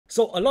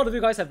So a lot of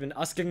you guys have been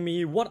asking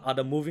me what are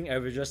the moving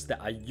averages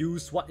that I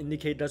use, what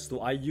indicators do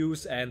I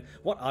use, and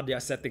what are their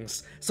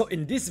settings. So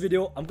in this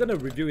video, I'm gonna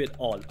review it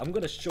all. I'm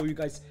gonna show you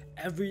guys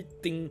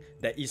everything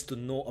there is to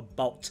know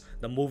about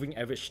the moving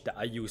average that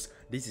I use.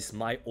 This is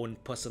my own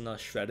personal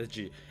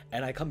strategy,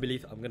 and I can't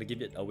believe I'm gonna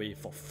give it away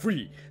for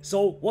free.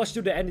 So watch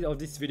till the end of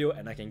this video,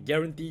 and I can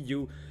guarantee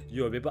you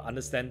will be able to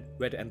understand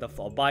where to enter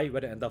for a buy, where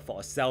to enter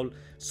for a sell,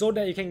 so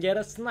that you can get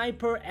a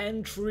sniper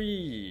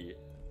entry.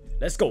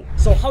 Let's go.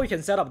 So how you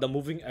can set up the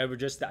moving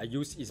averages that I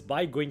use is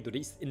by going to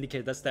this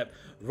indicator step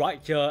right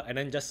here and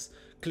then just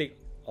click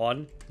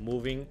on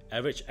moving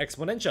average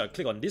exponential.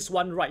 Click on this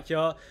one right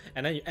here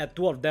and then you add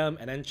two of them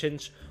and then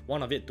change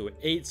one of it to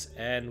 8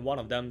 and one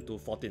of them to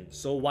 14.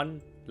 So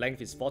one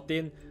length is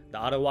 14, the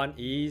other one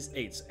is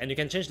 8, and you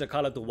can change the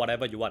color to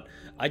whatever you want.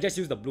 I just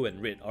use the blue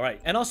and red, alright?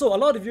 And also a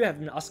lot of you have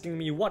been asking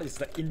me what is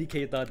the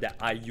indicator that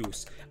I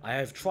use. I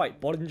have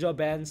tried Bollinger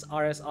Bands,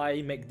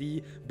 RSI,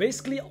 MACD,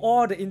 basically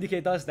all the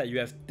indicators that you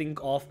have think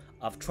of,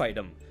 I've tried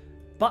them.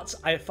 But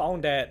I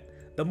found that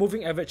the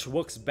moving average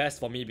works best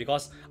for me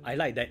because I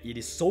like that it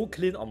is so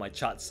clean on my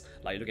charts.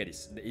 Like, look at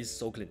this, it is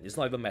so clean, it's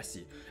not even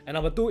messy. And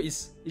number two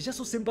is, it's just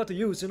so simple to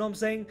use, you know what I'm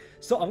saying?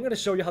 So I'm gonna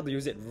show you how to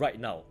use it right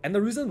now. And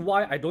the reason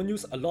why I don't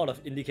use a lot of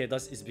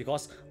indicators is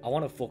because I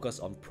want to focus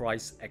on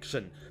price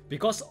action.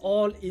 Because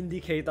all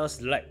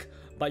indicators lag,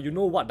 but you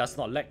know what does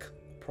not lag?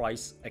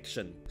 Price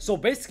action. So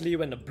basically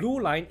when the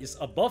blue line is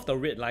above the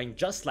red line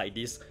just like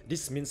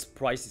this means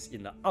price is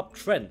in the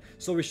uptrend.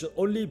 So we should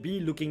only be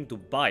looking to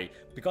buy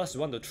because we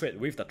want to trade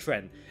with the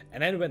trend.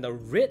 And then when the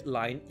red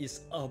line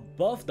is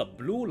above the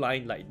blue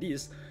line like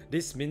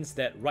this means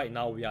that right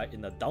now we are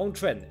in a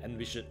downtrend and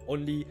we should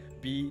only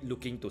be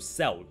looking to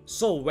sell.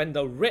 So when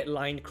the red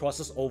line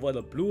crosses over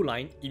the blue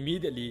line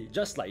immediately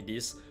just like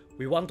this,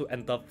 we want to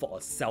enter for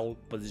a sell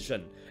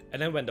position.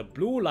 And then when the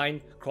blue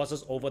line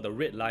crosses over the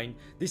red line,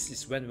 this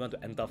is when we want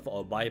to enter for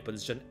a buy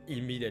position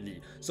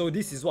immediately. So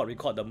this is what we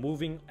call the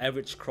moving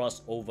average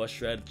crossover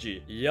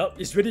strategy. Yep,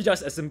 it's really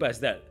just as simple as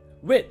that.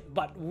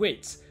 But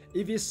wait.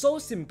 If it's so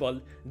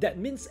simple, that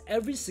means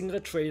every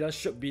single trader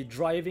should be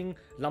driving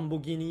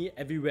Lamborghini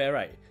everywhere,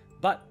 right?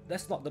 But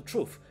that's not the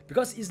truth,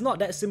 because it's not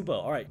that simple,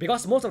 alright?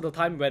 Because most of the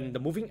time when the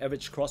moving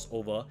average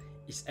crossover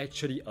is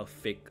actually a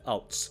fake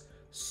out.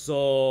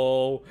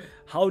 So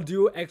how do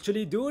you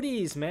actually do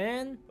this,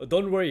 man?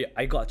 Don't worry,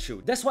 I got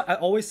you. That's why I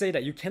always say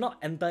that you cannot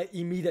enter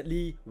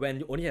immediately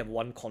when you only have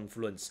one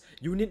confluence.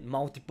 You need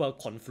multiple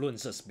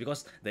confluences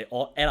because they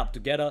all add up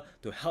together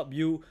to help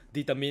you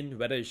determine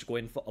whether you should go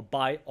in for a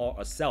buy or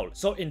a sell.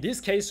 So in this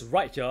case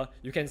right here,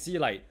 you can see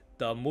like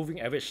the moving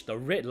average, the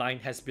red line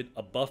has been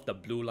above the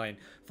blue line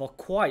for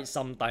quite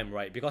some time,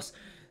 right? Because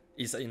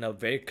it's in a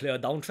very clear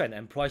downtrend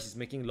and price is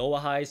making lower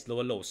highs,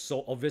 lower lows.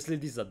 So obviously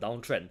this is a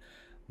downtrend.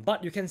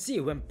 But you can see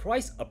when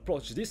price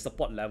approach this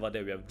support level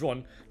that we have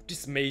drawn,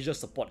 this major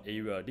support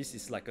area, this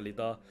is like a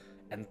little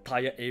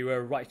entire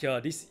area right here.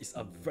 This is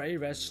a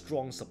very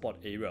strong support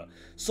area.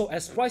 So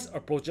as price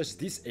approaches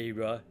this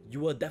area,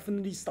 you will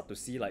definitely start to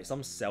see like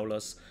some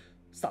sellers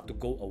start to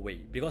go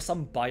away because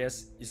some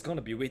buyers is going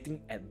to be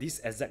waiting at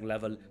this exact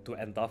level to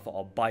enter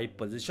for a buy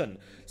position.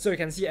 So you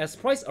can see as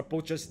price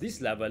approaches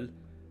this level,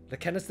 the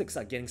candlesticks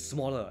are getting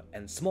smaller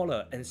and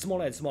smaller and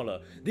smaller and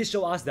smaller. This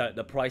shows us that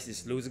the price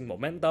is losing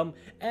momentum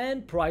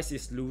and price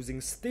is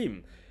losing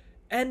steam.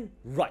 And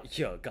right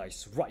here,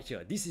 guys, right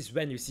here, this is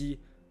when you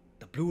see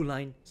the blue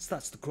line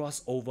starts to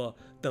cross over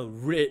the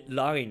red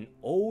line.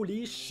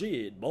 Holy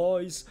shit,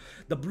 boys.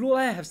 The blue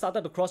line have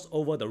started to cross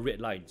over the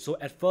red line. So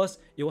at first,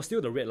 it was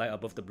still the red line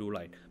above the blue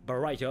line. But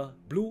right here,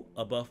 blue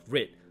above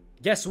red.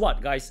 Guess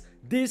what, guys?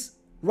 This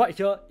right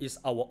here is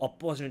our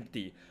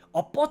opportunity.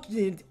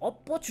 Opportunity.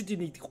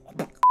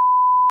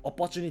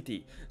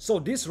 So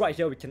this right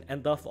here, we can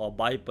enter for a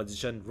buy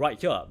position right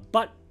here.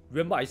 But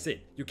remember I said,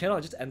 you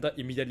cannot just enter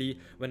immediately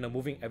when the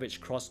moving average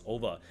cross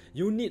over.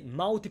 You need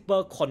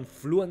multiple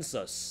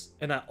confluences.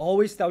 And I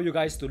always tell you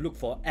guys to look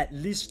for at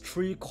least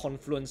 3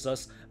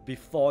 confluences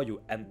before you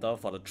enter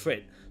for the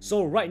trade.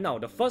 So right now,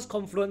 the first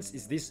confluence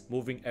is this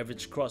moving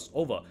average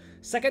crossover.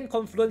 Second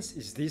confluence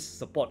is this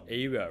support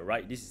area,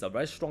 right? This is a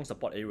very strong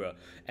support area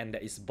and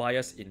there is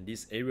bias in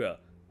this area.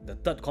 The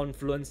third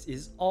confluence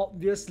is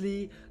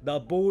obviously the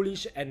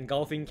bullish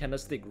engulfing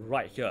candlestick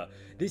right here.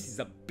 This is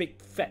a big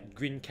fat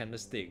green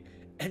candlestick.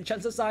 And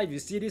chances are if you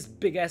see this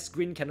big ass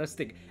green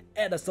candlestick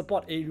at the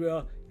support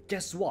area,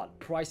 guess what?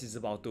 Price is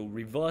about to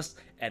reverse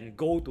and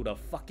go to the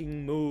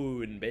fucking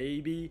moon,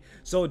 baby.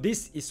 So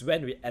this is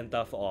when we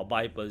enter for our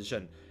buy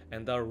position.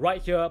 And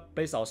right here,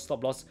 place our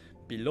stop loss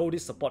below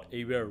this support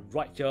area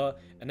right here.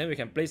 And then we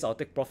can place our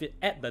take profit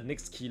at the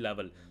next key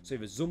level. So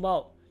if you zoom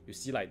out, you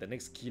see like the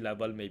next key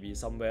level maybe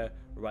somewhere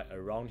right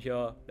around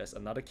here. There's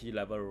another key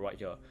level right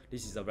here.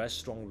 This is a very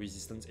strong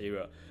resistance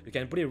area. You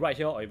can put it right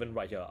here or even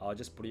right here. I'll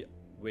just put it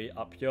way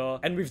up here.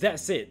 And with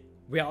that said,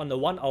 we are on the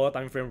 1 hour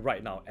time frame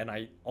right now and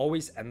I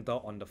always enter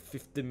on the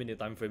 15-minute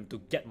time frame to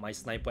get my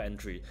sniper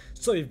entry.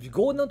 So if you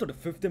go down to the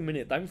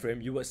 15-minute time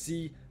frame, you will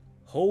see,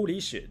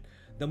 holy shit,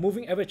 the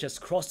moving average has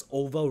crossed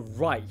over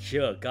right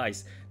here,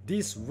 guys.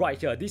 This right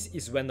here, this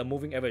is when the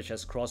moving average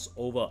has crossed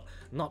over.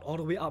 Not all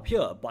the way up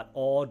here, but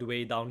all the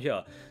way down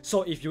here.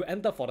 So if you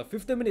enter for the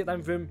 15-minute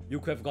time frame, you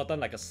could have gotten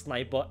like a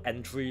sniper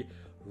entry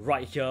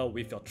right here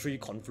with your 3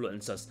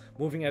 confluences,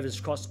 moving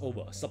average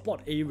crossover, support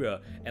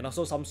area, and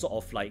also some sort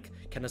of like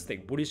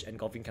candlestick, bullish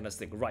engulfing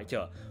candlestick right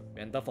here.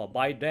 Enter for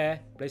buy there,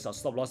 place your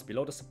stop loss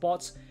below the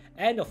supports,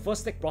 and your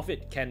first take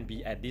profit can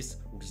be at this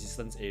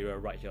resistance area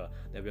right here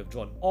that we have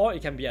drawn, or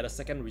it can be at the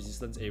second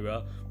resistance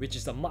area, which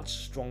is a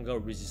much stronger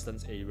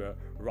resistance area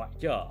right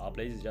here. Our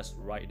place is just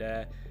right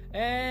there,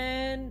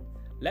 and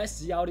let's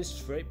see how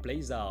this trade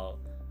plays out.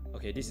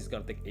 Okay, this is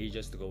gonna take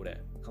ages to go there.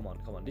 Come on,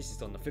 come on. This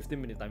is on the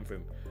 15-minute time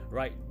frame,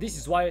 right? This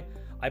is why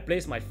I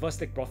place my first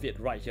take profit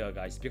right here,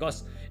 guys,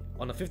 because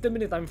on the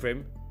 15-minute time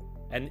frame,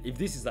 and if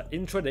this is the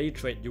intraday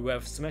trade, you will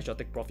have smashed your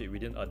take profit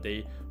within a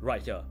day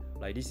right here.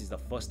 Like this is the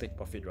first take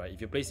profit, right?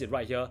 If you place it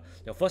right here,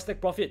 your first take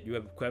profit,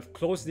 you could have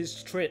closed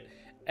this trade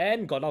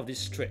and got out of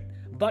this trade.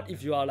 But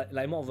if you are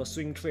like more of a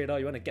swing trader,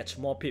 you want to catch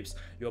more pips,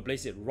 you'll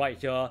place it right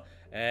here,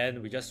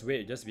 and we just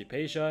wait, just be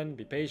patient,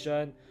 be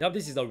patient. Now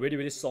this is a really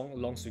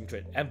long swing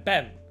trade, and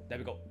bam, there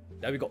we go,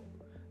 there we go,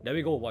 there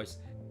we go, boys.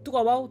 Took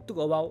a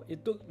while,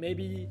 it took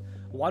maybe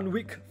 1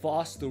 week for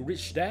us to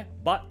reach there,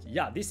 but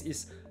yeah, this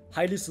is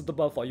highly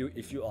suitable for you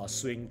if you are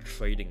swing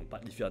trading.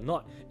 But if you're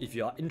not, if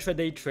you are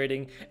intraday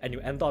trading and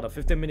you enter the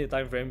 15-minute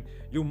time frame,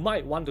 you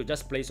might want to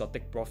just place your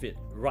take profit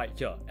right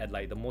here at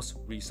like the most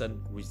recent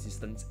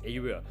resistance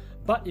area.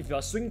 But if you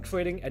are swing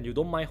trading and you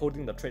don't mind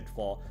holding the trade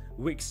for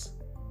weeks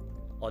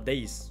or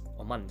days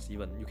or months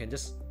even, you can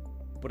just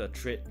put a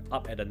trade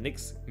up at the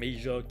next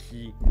major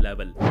key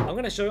level. I'm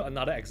gonna show you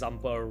another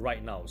example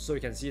right now. So you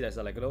can see there's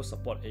like a little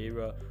support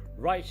area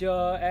right here,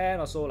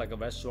 and also like a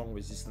very strong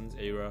resistance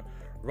area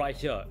right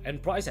here,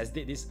 and price has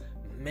did this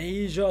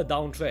major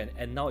downtrend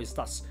and now it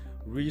starts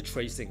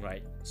retracing,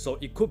 right? So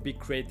it could be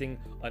creating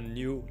a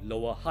new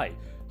lower high.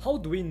 How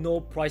do we know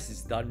price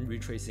is done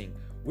retracing?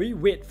 We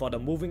wait for the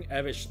moving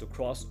average to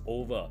cross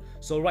over.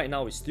 So right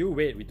now we still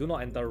wait, we do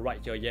not enter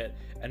right here yet,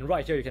 and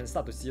right here you can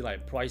start to see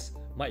like price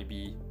might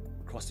be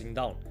crossing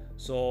down.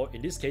 So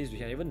in this case we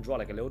can even draw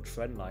like a little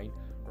trend line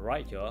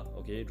right here.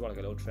 Okay, draw like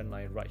a little trend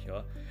line right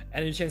here,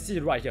 and you can see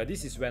right here,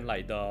 this is when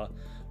like the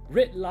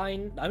red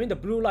line, I mean the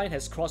blue line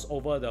has crossed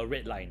over the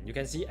red line. You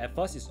can see at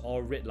first it's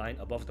all red line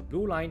above the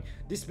blue line.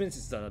 This means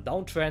it's a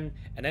downtrend,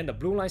 and then the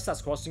blue line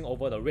starts crossing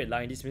over the red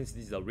line. This means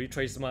this is a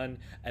retracement,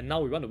 and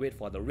now we want to wait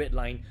for the red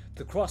line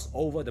to cross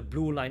over the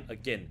blue line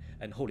again.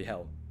 And holy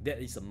hell,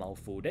 that is a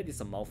mouthful. That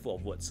is a mouthful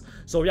of words.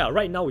 So yeah,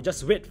 right now we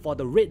just wait for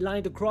the red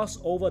line to cross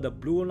over the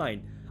blue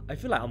line. I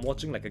feel like I'm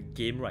watching like a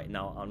game right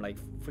now. I'm like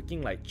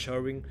freaking like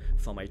cheering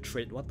for my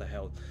trade. What the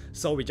hell?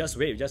 So we just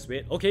wait, we just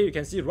wait. Okay, you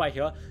can see right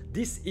here,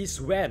 this is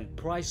when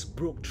price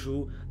broke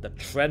through the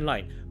trend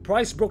line.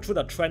 Price broke through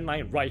the trend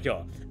line right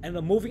here, and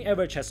the moving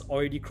average has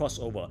already crossed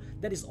over.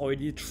 That is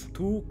already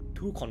two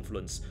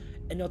confluence.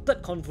 And your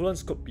third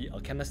confluence could be a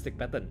candlestick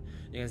pattern.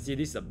 You can see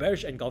this is a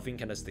bearish engulfing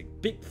candlestick,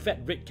 big fat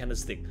red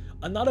candlestick,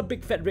 another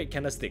big fat red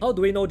candlestick. How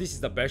do we know this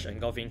is the bearish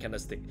engulfing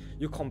candlestick?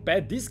 You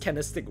compare this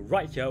candlestick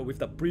right here with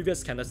the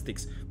previous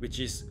candlesticks, which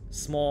is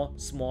small,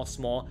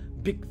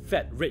 big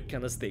fat red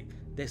candlestick.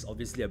 There's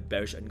obviously a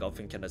bearish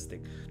engulfing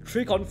candlestick.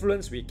 3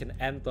 confluence we can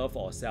enter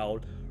for a sell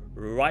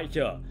right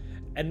here.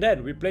 And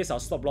then we place our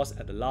stop loss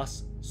at the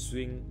last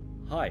swing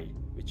high,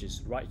 which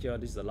is right here.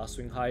 This is the last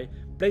swing high.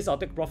 Place our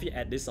take profit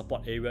at this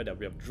support area that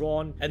we have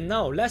drawn. And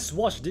now let's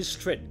watch this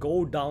trade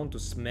go down to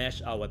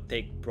smash our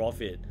take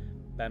profit.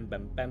 Bam,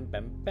 bam, bam,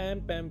 bam, bam,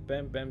 bam,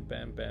 bam, bam,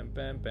 bam, bam,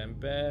 bam, bam,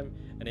 bam.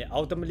 And it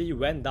ultimately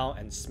went down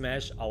and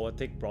smashed our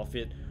take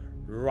profit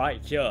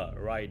right here,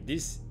 right?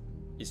 This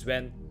is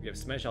when we have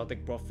smashed our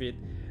take profit,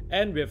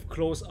 and we have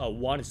closed a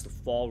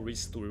 1:4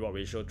 risk to reward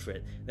ratio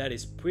trade. That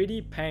is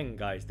pretty pang,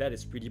 guys. That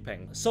is pretty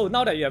pang. So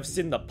now that you have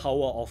seen the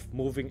power of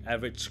moving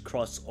average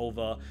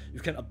crossover, you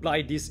can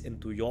apply this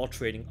into your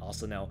trading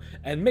arsenal.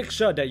 And make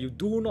sure that you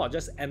do not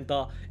just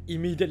enter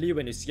immediately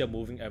when you see a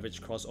moving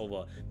average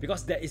crossover,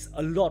 because there is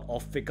a lot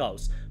of fake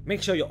outs.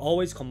 Make sure you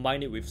always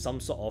combine it with some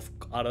sort of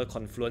other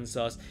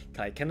confluences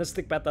like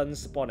candlestick patterns,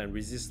 support and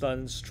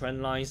resistance,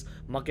 trend lines,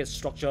 market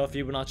structure,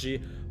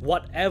 Fibonacci,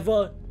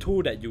 whatever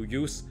tool that you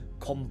use.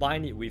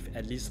 Combine it with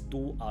at least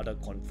 2 other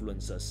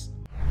confluences.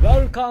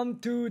 Welcome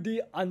to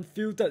the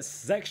unfiltered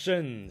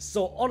section.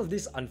 So all of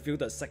these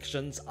unfiltered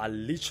sections are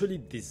literally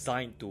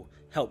designed to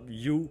help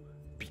you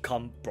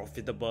become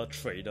profitable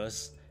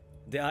traders.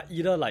 They are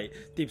either like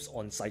tips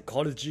on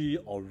psychology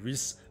or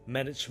risk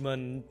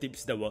management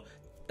tips that will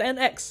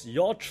 10x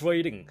your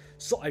trading.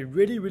 So I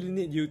really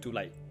need you to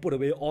like put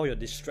away all your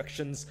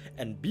distractions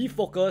and be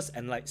focused,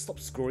 and like stop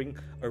scrolling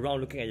around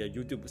looking at your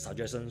YouTube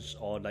suggestions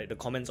or like the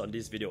comments on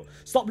this video.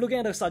 Stop looking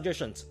at the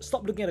suggestions,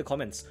 stop looking at the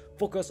comments,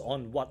 focus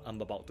on what I'm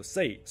about to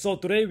say. So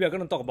today we are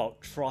going to talk about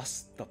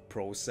trust the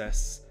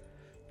process.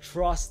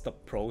 Trust the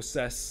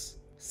process.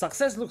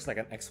 Success looks like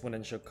an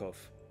exponential curve,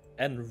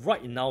 and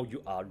right now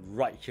you are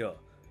right here.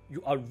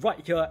 You are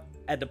right here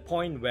at the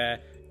point where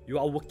you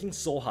are working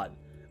so hard,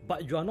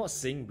 but you are not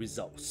seeing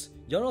results.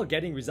 You're not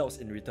getting results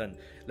in return.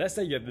 Let's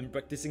say you have been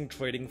practicing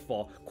trading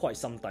for quite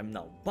some time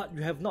now, but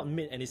you have not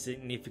made any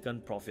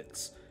significant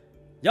profits.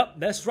 Yup,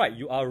 that's right,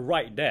 you are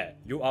right there.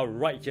 You are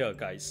right here,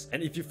 guys.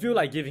 And if you feel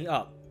like giving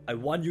up, I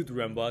want you to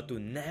remember to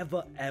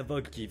never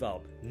ever give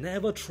up.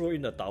 Never throw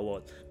in the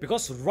towel.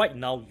 Because right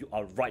now, you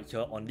are right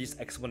here on this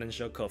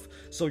exponential curve.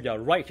 So you are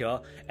right here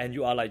and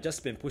you are like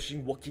just been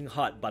pushing, working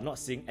hard, but not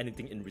seeing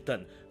anything in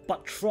return.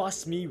 But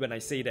trust me when I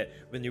say that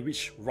when you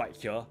reach right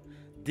here,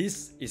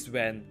 this is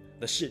when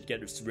the shit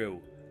gets real.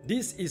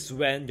 This is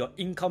when your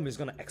income is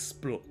gonna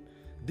explode.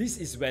 This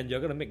is when you're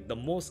gonna make the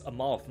most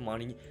amount of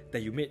money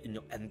that you made in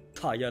your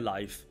entire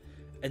life.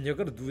 And you're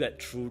gonna do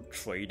that through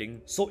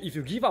trading. So if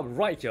you give up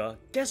right here,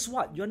 guess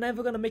what? You're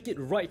never gonna make it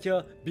right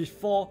here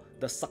before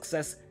the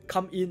success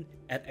come in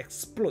and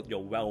explode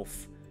your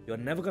wealth. You're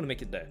never gonna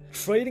make it there.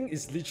 Trading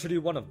is literally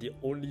one of the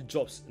only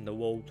jobs in the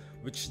world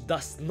which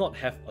does not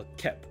have a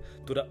cap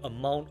to the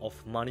amount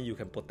of money you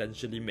can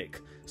potentially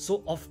make.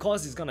 So of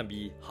course it's gonna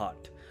be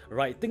hard,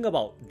 right? Think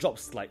about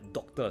jobs like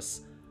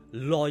doctors,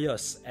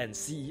 lawyers, and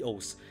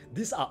CEOs.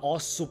 These are all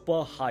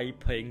super high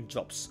paying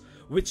jobs,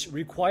 which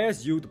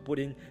requires you to put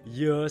in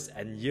years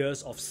and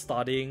years of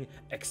studying,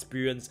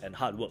 experience, and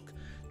hard work.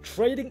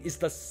 Trading is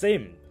the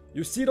same.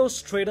 You see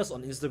those traders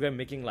on Instagram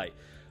making like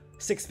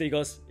 6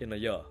 figures in a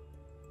year,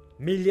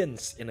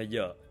 millions in a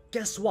year.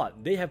 Guess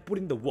what? They have put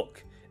in the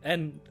work.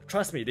 And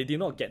trust me, they did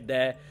not get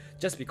there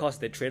just because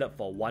they traded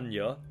for 1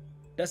 year.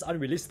 That's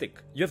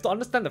unrealistic. You have to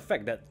understand the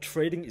fact that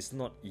trading is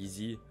not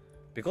easy,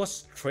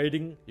 because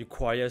trading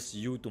requires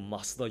you to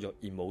master your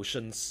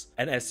emotions.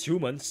 And as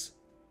humans,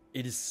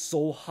 it is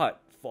so hard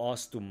for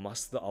us to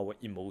master our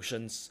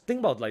emotions. Think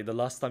about like the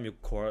last time you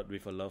quarreled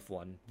with a loved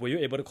one. Were you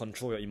able to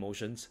control your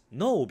emotions?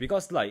 No,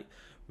 because like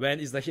when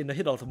it's like in the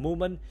heat of the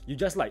moment, you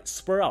just like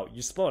spur out.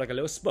 You spur like a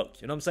little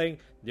spurt. You know what I'm saying?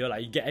 You're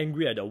like, you get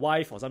angry at your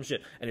wife or some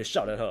shit and you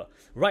shout at her.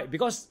 Right?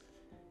 Because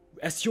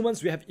as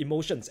humans, we have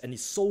emotions and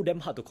it's so damn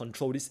hard to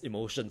control these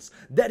emotions.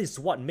 That is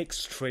what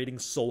makes trading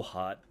so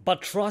hard.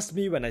 But trust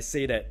me when I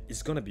say that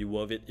it's gonna be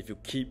worth it if you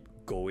keep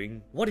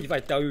going. What if I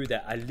tell you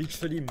that I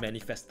literally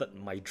manifested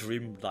my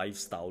dream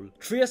lifestyle?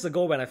 3 years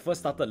ago when I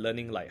first started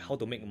learning like how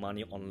to make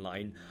money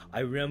online, I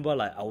remember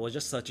like I was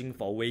just searching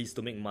for ways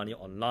to make money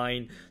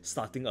online,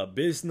 starting a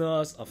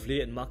business,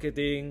 affiliate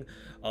marketing,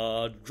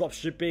 drop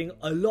shipping,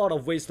 a lot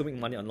of ways to make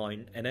money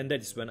online. And then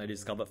that is when I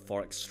discovered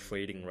forex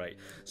trading, right?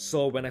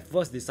 So when I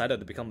first decided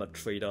to become a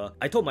trader,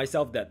 I told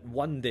myself that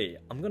one day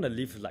I'm gonna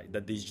live like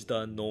the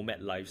digital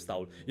nomad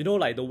lifestyle. You know,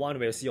 like the one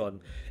where you see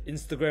on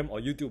Instagram or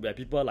YouTube where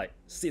people like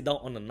sit down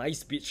on a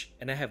nice beach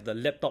and then have the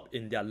laptop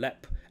in their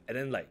lap and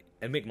then like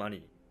and make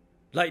money.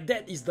 Like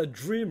that is the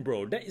dream,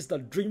 bro. That is the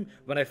dream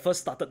when I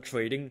first started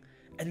trading.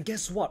 And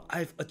guess what?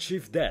 I've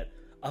achieved that.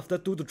 After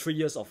 2 to 3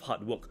 years of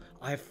hard work,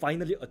 I have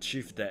finally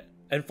achieved that.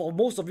 And for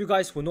most of you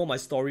guys who know my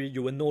story,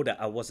 you will know that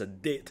I was a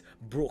dead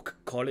broke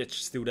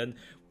college student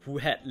who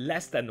had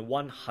less than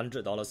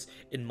 $100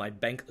 in my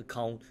bank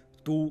account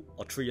 2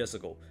 or 3 years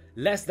ago.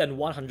 Less than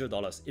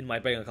 $100 in my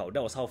bank account.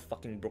 That was how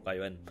fucking broke I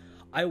went.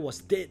 I was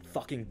dead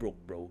fucking broke,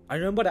 bro. I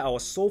remember that I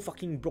was so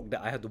fucking broke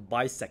that I had to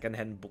buy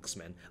secondhand books,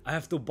 man. I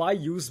have to buy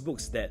used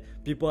books that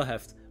people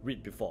have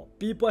read before.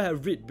 People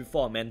have read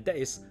before, man. That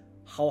is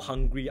how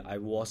hungry I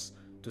was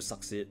to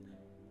succeed.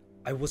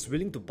 I was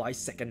willing to buy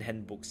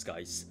secondhand books,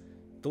 guys.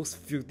 Those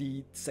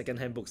filthy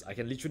secondhand books. I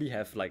can literally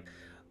have like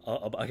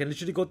I can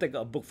literally go take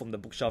a book from the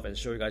bookshelf and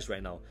show you guys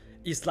right now.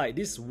 It's like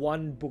this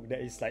one book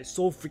that is like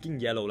so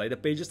freaking yellow. Like the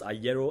pages are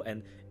yellow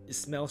and it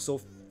smells so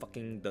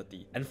fucking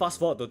dirty. And fast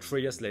forward to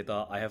 3 years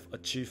later, I have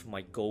achieved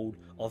my goal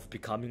of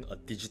becoming a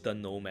digital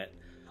nomad.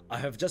 I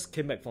have just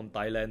came back from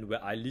Thailand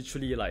where I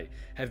literally like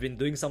have been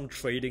doing some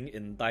trading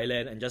in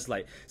Thailand and just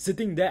like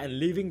sitting there and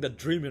living the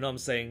dream, you know what I'm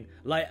saying?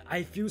 Like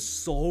I feel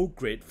so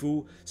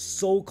grateful,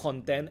 so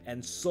content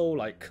and so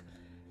like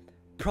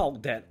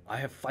proud that I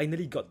have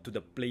finally got to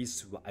the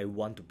place where I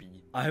want to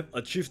be. I have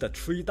achieved the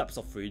 3 types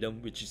of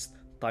freedom, which is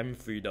time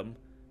freedom,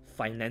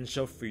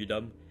 financial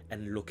freedom,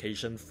 and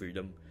location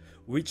freedom.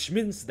 Which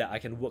means that I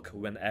can work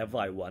whenever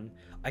I want,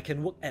 I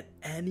can work at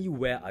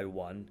anywhere I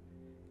want,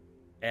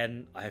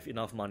 and I have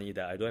enough money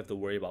that I don't have to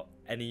worry about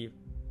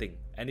anything.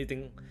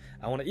 Anything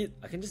I want to eat,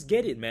 I can just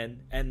get it,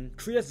 man. And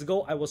 3 years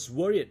ago, I was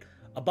worried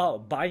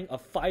about buying a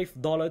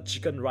 $5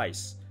 chicken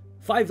rice.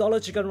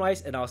 $5 chicken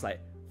rice, and I was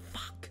like,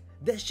 fuck,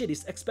 that shit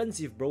is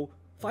expensive, bro.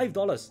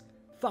 $5.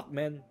 Fuck,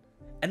 man.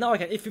 And now I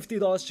can eat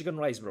 $50 chicken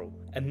rice, bro.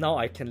 And now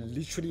I can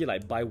literally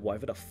like buy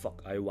whatever the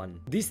fuck I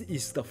want. This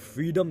is the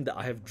freedom that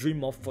I have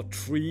dreamed of for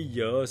 3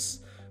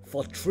 years.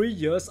 For 3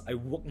 years, I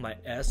worked my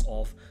ass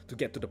off to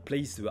get to the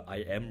place where I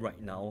am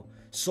right now.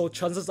 So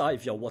chances are,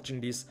 if you're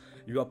watching this,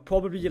 you are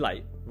probably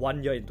like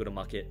 1 year into the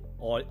market,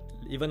 or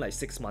even like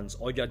 6 months,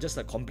 or you're just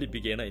a complete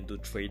beginner into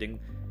trading,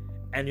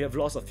 and you have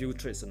lost a few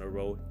trades in a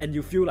row, and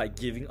you feel like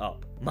giving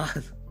up.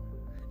 Man,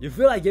 you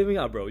feel like giving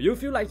up, bro. You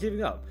feel like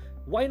giving up.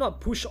 Why not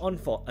push on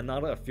for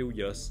another few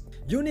years?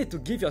 You need to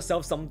give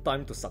yourself some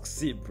time to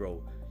succeed,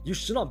 bro. You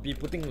should not be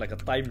putting like a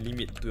time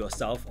limit to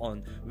yourself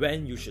on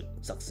when you should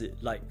succeed.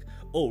 Like,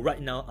 oh,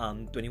 right now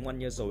I'm 21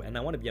 years old and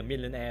I want to be a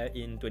millionaire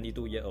in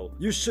 22 years old.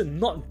 You should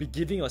not be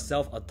giving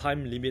yourself a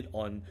time limit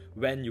on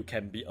when you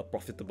can be a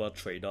profitable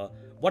trader.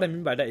 What I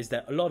mean by that is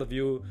that a lot of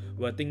you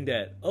will think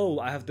that, oh,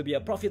 I have to be a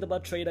profitable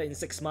trader in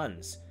 6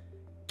 months.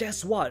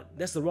 Guess what?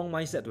 That's the wrong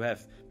mindset to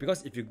have.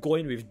 Because if you go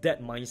in with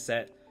that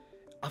mindset,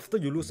 after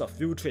you lose a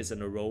few trades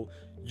in a row,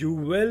 you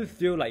will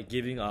feel like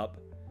giving up.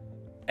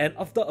 And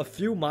after a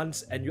few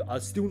months and you are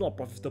still not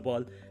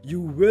profitable, you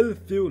will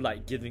feel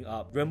like giving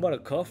up. Remember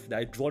the curve that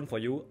I drawn for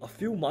you? A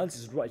few months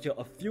is right here,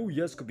 a few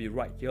years could be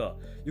right here.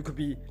 You could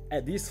be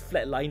at this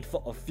flat line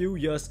for a few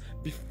years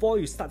before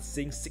you start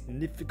seeing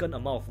significant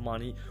amount of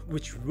money,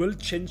 which will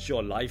change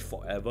your life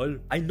forever.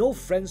 I know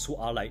friends who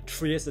are like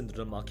 3 years into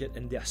the market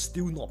and they are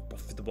still not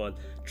profitable.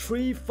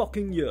 3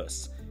 fucking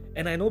years.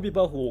 And I know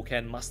people who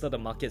can master the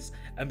markets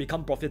and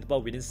become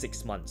profitable within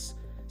 6 months.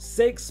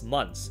 6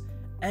 months.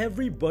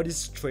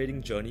 Everybody's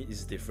trading journey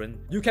is different.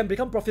 You can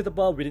become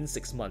profitable within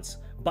 6 months,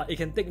 but it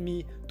can take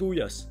me 2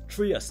 years,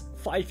 3 years,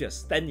 5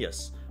 years, 10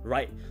 years,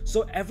 right?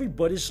 So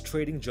everybody's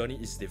trading journey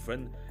is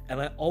different, and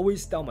I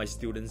always tell my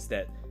students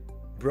that,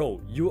 bro,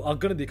 you are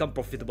gonna become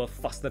profitable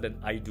faster than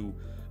I do,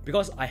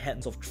 because I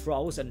had of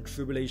trials and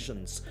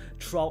tribulations,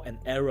 trial and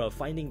error,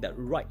 finding that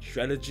right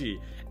strategy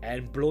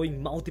and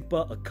blowing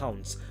multiple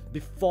accounts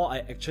before I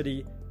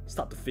actually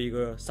start to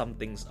figure some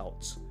things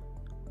out.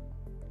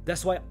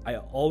 That's why I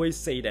always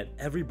say that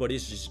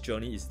everybody's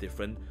journey is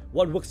different.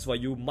 What works for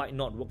you might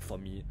not work for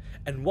me,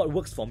 and what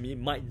works for me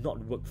might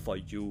not work for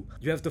you.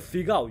 You have to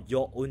figure out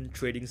your own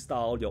trading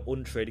style, your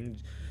own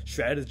trading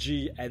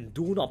strategy, and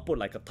do not put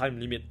like a time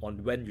limit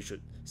on when you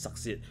should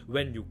succeed,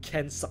 when you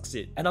can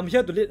succeed. And I'm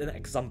here to lead an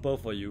example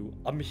for you.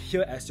 I'm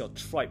here as your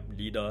tribe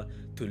leader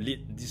to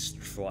lead this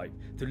tribe,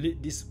 to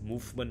lead this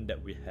movement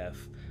that we have.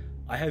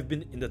 I have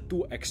been in the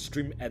 2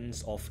 extreme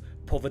ends of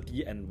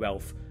poverty and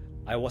wealth.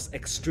 I was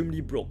extremely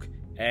broke,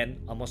 and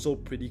I'm also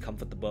pretty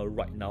comfortable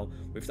right now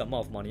with the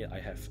amount of money I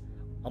have.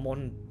 I'm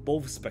on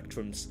both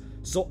spectrums,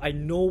 so I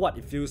know what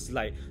it feels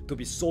like to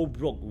be so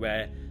broke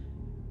where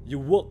you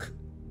work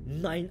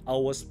 9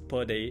 hours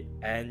per day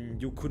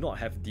and you could not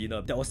have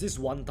dinner. There was this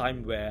one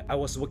time where I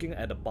was working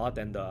at a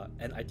bartender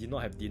and I did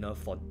not have dinner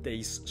for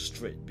days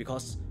straight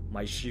because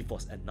my shift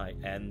was at night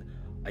and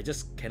I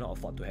just cannot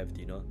afford to have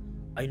dinner.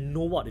 I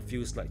know what it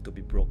feels like to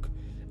be broke,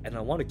 and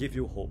I want to give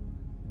you hope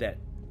that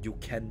you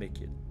can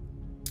make it.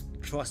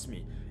 Trust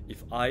me,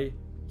 if I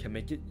can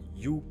make it,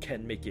 you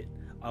can make it.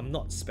 I'm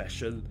not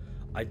special.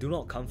 I do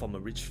not come from a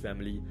rich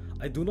family.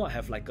 I do not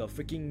have like a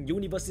freaking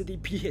university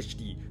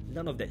PhD.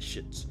 None of that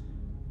shit.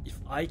 If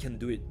I can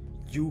do it,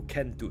 you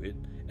can do it.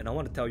 And I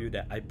want to tell you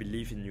that I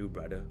believe in you,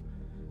 brother.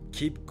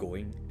 Keep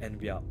going,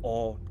 and we are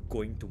all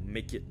going to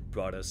make it,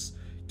 brothers.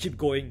 Keep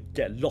going,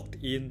 get locked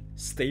in,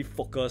 stay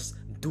focused,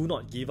 do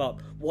not give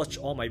up. Watch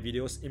all my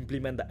videos,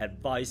 implement the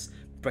advice,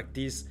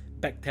 practice,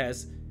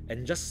 backtest,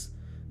 and just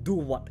do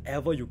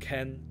whatever you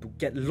can to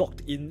get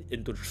locked in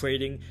into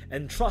trading.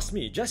 And trust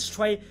me, just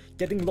try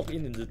getting locked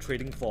in into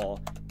trading for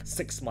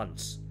 6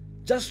 months.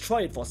 Just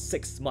try it for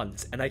 6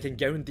 months, and I can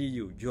guarantee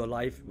you, your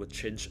life will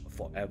change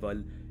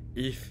forever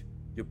if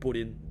you put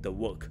in the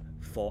work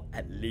for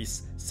at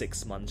least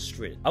 6 months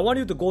straight. I want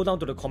you to go down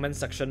to the comment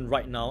section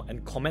right now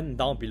and comment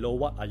down below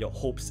what are your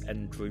hopes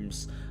and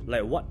dreams.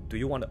 Like, what do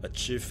you want to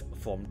achieve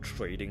from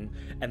trading?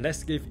 And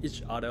let's give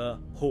each other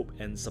hope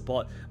and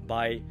support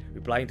by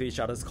replying to each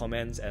other's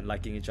comments and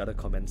liking each other's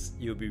comments.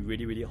 It will be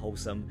really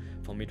wholesome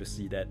for me to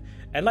see that.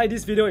 And like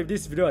this video if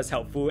this video is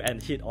helpful,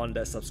 and hit on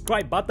the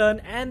subscribe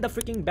button and the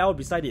freaking bell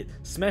beside it.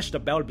 Smash the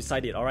bell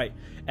beside it, alright?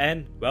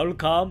 And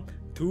welcome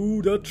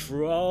to the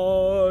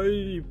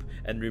tribe.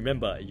 And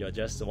remember, you're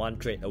just one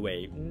trade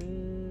away.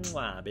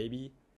 Mwah, baby.